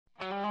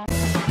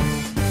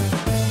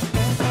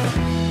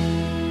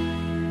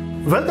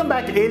Welcome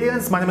back,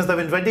 aliens. My name is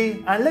Navin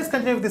Reddy, and let's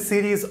continue with this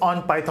series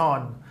on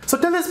Python. So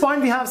till this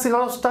point we have seen a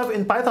lot of stuff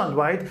in Python,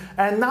 right?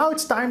 And now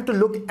it's time to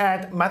look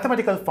at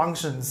mathematical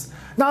functions.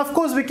 Now of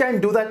course we can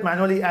do that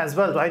manually as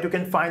well, right? You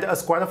can find a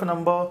square of a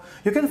number,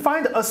 you can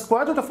find a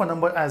square root of a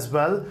number as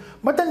well,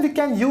 but then we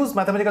can use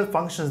mathematical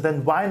functions.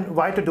 Then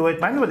why to do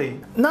it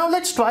manually? Now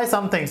let's try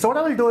something. So what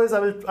I will do is I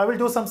will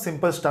do some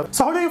simple stuff.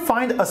 So how do you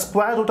find a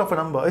square root of a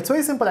number? It's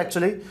very simple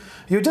actually.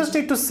 You just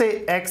need to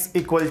say x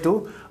equal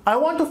to, I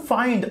want to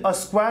find a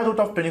square root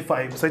of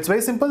 25. So it's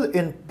very simple.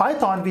 In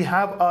Python we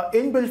have an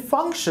inbuilt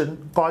function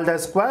called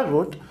as square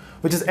root,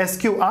 which is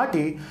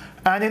sqrt,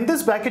 and in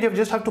this bracket you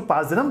just have to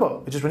pass the number,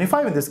 which is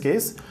 25 in this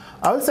case.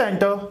 I will say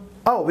enter.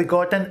 Oh, we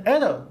got an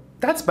error.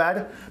 That's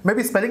bad.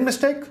 Maybe spelling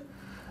mistake?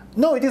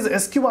 No, it is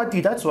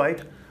sqrt, that's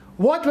right.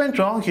 What went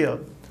wrong here?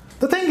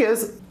 The thing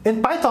is,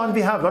 in Python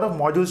we have a lot of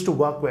modules to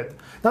work with.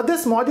 Now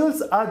these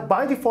modules are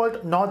by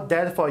default not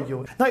there for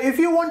you. Now if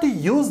you want to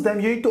use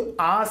them, you need to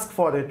ask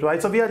for it, right?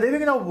 So we are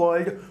living in a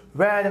world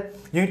where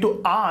you need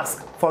to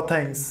ask for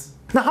things.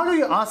 Now how do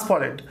you ask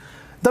for it?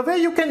 The way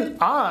you can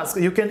ask,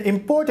 you can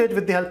import it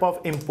with the help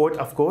of import,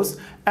 of course,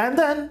 and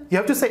then you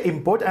have to say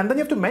import, and then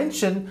you have to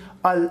mention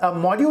a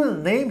module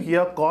name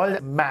here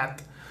called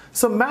math.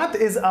 So math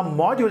is a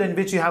module in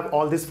which you have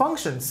all these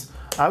functions.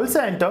 I will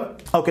say enter.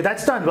 Okay,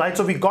 that's done, right?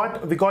 So we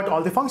got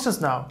all the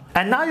functions now.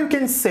 And now you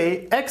can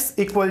say x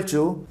equal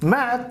to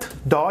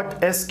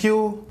math.sqrt,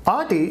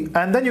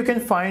 and then you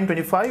can find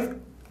 25.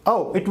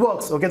 Oh, it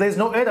works. Okay, there is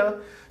no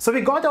error. So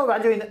we got our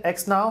value in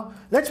x now.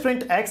 Let's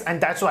print x,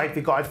 and that's right,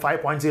 we got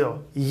 5.0.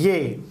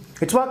 Yay,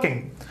 it's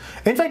working.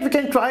 In fact, we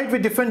can try it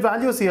with different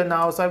values here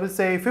now. So I will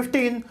say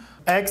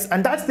 15x,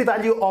 and that's the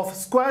value of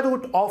square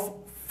root of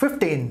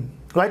 15,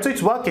 right? So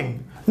it's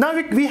working. Now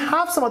we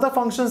have some other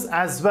functions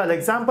as well.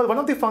 Example, one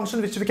of the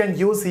functions which we can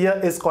use here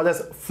is called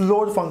as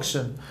float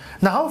function.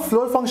 Now how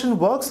float function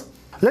works?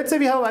 Let's say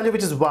we have a value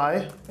which is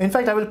y. In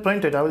fact, I will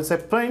print it. I will say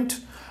print.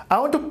 I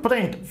want to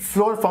print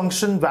float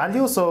function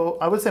value, so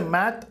I will say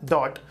math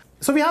dot.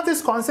 So we have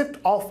this concept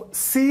of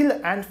ceil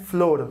and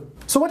float.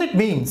 So what it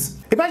means,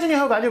 imagine you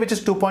have a value which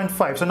is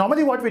 2.5. So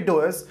normally what we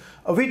do is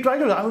we try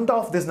to round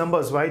off these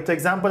numbers, right? For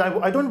example,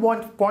 I don't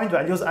want point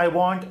values, I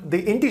want the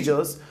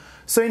integers.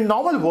 So in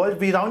normal world,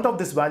 we round off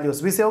these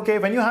values. We say, okay,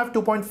 when you have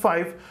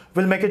 2.5,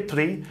 we'll make it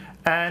 3.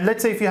 And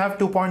let's say if you have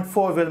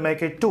 2.4, we'll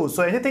make it 2.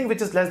 So anything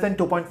which is less than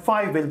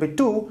 2.5 will be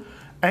 2.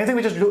 Anything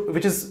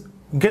which is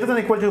greater than or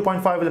equal to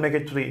 2.5 will make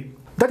it 3.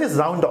 That is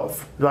round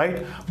off,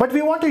 right? But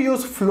we want to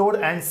use float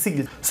and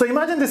ceil. So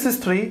imagine this is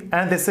 3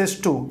 and this is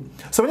 2.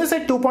 So when you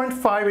say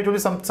 2.5, it will be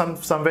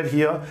somewhere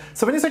here.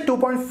 So when you say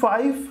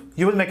 2.5,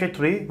 you will make it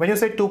 3. When you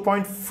say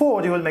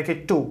 2.4, you will make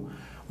it 2.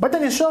 But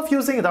then instead of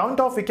using round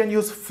off, we can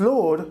use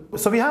float.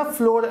 So we have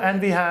float and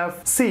we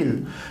have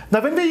ceil.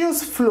 Now when we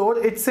use float,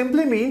 it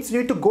simply means you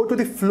need to go to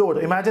the float.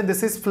 Imagine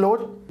this is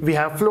float, we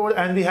have float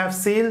and we have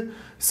ceil.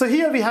 So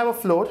here we have a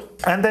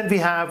float and then we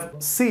have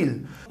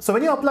ceil. So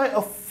when you apply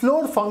a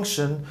float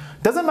function,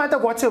 doesn't matter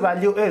what your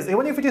value is.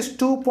 Even if it is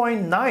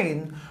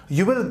 2.9,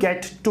 you will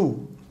get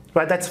 2,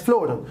 right? That's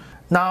float.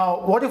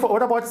 Now what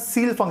about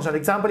ceil function?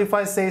 Example, if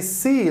I say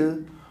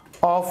ceil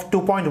of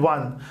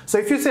 2.1. So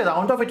if you say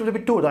round off, it will be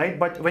 2, right?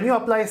 But when you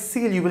apply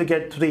ceil, you will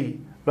get 3,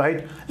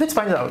 right? Let's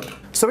find it out.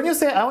 So when you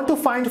say I want to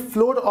find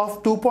float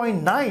of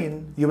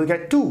 2.9, you will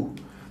get 2.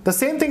 The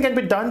same thing can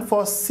be done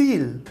for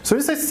ceil. So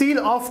when you say ceil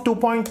of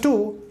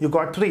 2.2, you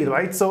got 3,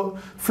 right? So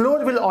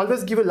float will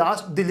always give you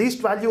the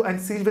least value and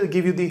ceil will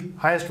give you the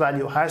highest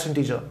value, highest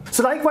integer.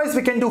 So likewise,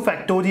 we can do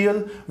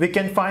factorial. We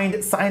can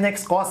find sin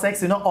x, cos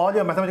x, all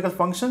your mathematical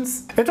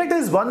functions. In fact, there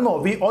is one more.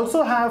 We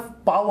also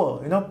have power,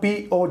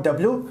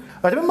 P-O-W.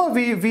 Remember,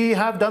 we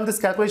have done this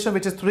calculation,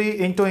 which is 3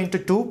 into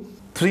 2.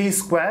 3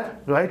 square,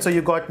 right? So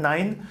you got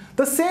 9.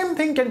 The same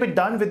thing can be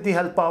done with the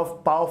help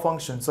of power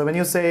function. So when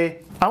you say,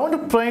 I want to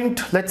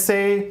print, let's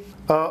say,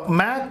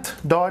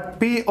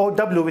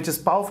 math.pow, which is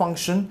power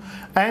function,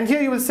 and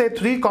here you will say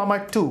 3,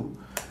 2.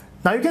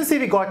 Now you can see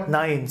we got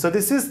 9. So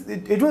this is,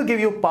 it will give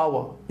you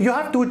power. You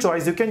have two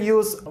choices. You can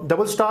use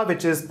double star,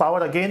 which is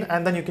power again,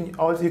 and then you can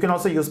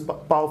also use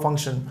power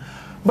function.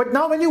 But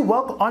now when you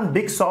work on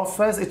big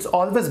softwares, it's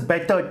always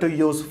better to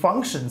use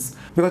functions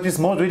because it's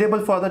more readable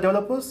for other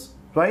developers,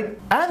 right?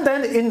 And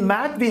then in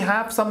math, we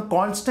have some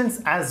constants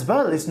as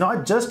well. It's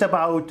not just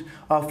about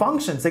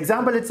functions.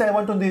 Example, let's say I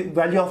want to know the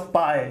value of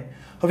pi.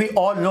 We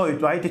all know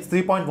it, right? It's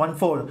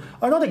 3.14.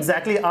 Or not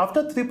exactly.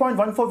 After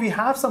 3.14, we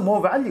have some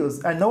more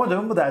values, and no one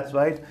remember that,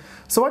 right?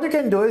 So what you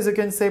can do is you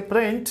can say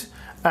print,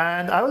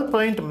 and I will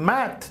print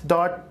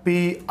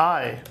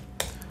math.pi.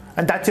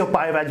 And that's your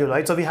pi value,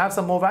 right? So we have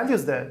some more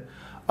values there.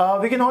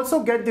 We can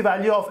also get the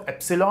value of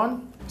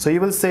epsilon. So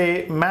you will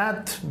say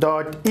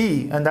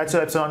math.e, and that's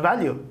your epsilon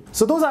value.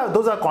 So those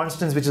are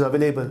constants which is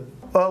available.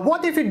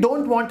 What if you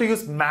don't want to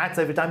use maths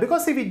every time?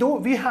 Because see, we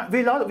have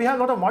a lot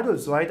of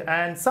modules, right?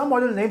 And some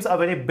module names are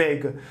very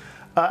big,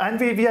 and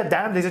we are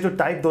damn lazy to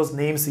type those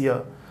names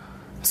here.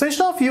 So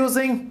instead of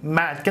using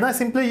math, can I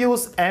simply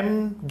use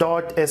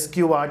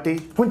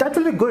m.sqrt? Well, that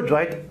will be good,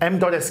 right?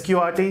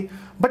 m.sqrt.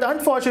 But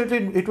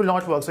unfortunately, it will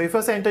not work. So if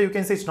I say enter, you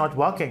can see it's not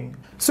working.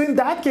 So in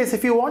that case,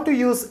 if you want to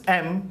use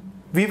m,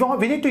 we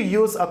need to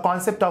use a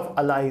concept of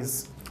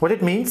alias. What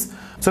it means?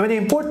 So when you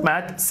import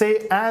math,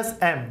 say as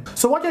m.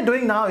 So what you're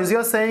doing now is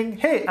you're saying,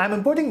 hey, I'm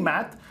importing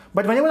math,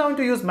 but whenever I want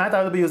to use math,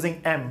 I will be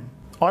using m.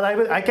 Or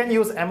I can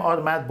use m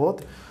or math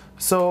both.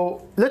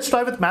 So let's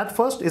try with math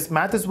first.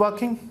 Math is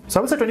working? So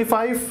I will say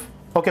 25.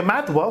 Okay,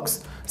 math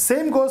works.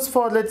 Same goes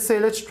for, let's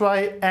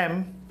try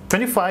m.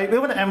 25,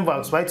 even m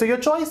works, right? So your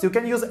choice, you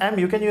can use m,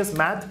 you can use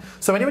math.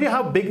 So whenever you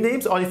have big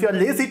names, or if you're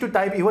lazy to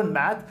type even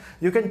math,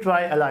 you can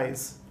try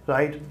alias,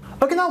 right?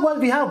 Okay, now well,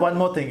 we have one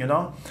more thing,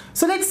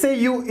 So let's say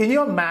in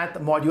your math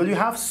module, you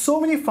have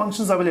so many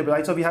functions available,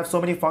 right? So we have so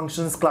many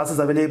functions, classes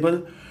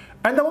available.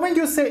 And the moment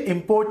you say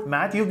import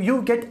math,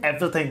 you get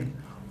everything.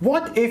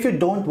 What if you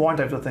don't want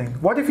everything?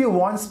 What if you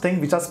want things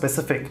which are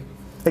specific?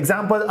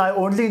 Example, I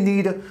only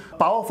need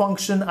power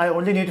function, I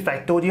only need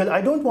factorial,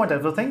 I don't want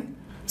everything.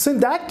 So in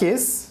that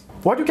case,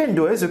 what you can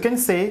do is you can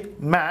say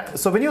math.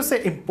 So when you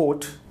say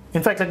import,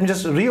 in fact, let me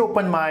just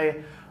reopen my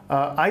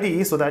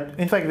IDE so that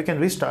in fact we can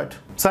restart.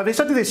 So I've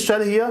restarted this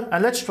shell here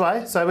and let's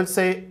try. So I will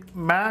say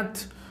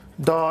math.sqrt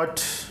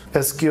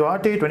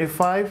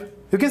 25.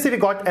 You can see we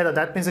got error,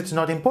 that means it's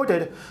not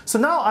imported. So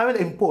now I will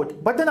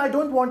import, but then I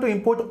don't want to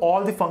import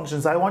all the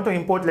functions. I want to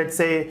import, let's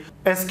say,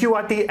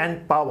 sqrt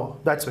and power,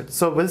 that's it.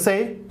 So we'll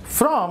say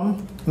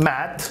from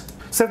math.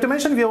 So I have to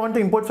mention we want to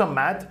import from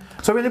math.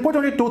 So we'll import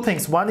only two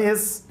things. One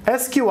is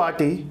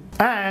sqrt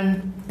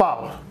and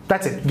pow.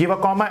 That's it. Give a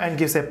comma and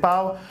give say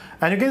pow.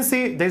 And you can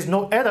see there's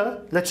no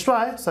error. Let's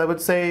try. So I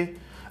would say,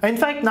 in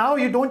fact, now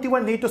you don't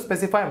even need to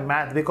specify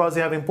math because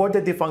you have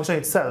imported the function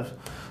itself.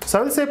 So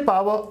I will say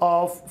power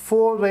of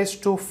 4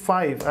 raised to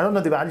 5. I don't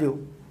know the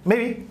value.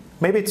 Maybe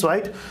it's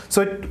right.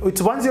 So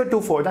it's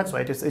 1024. That's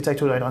right. It's actually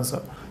the right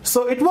answer.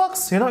 So it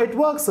works. It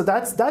works. So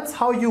that's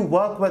how you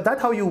work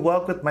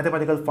with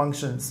mathematical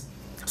functions.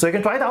 So you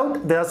can try it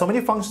out. There are so many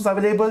functions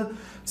available.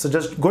 So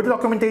just go to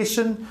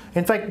documentation.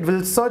 In fact,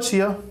 we'll search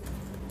here.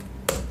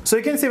 So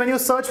you can see when you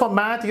search for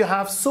math, you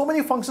have so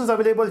many functions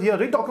available here.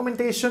 Read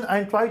documentation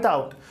and try it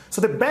out. So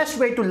the best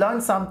way to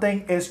learn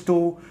something is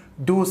to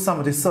do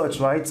some research,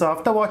 right? So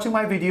after watching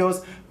my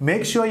videos,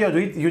 make sure you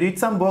read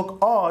some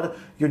book or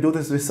you do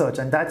this research,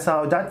 and that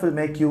will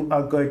make you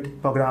a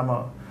good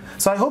programmer.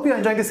 So I hope you're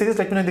enjoying this series.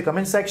 Let me know in the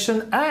comment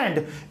section.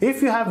 And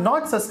if you have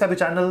not subscribed to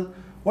the channel,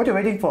 what are you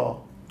waiting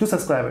for? Do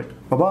subscribe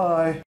it.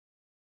 Bye-bye.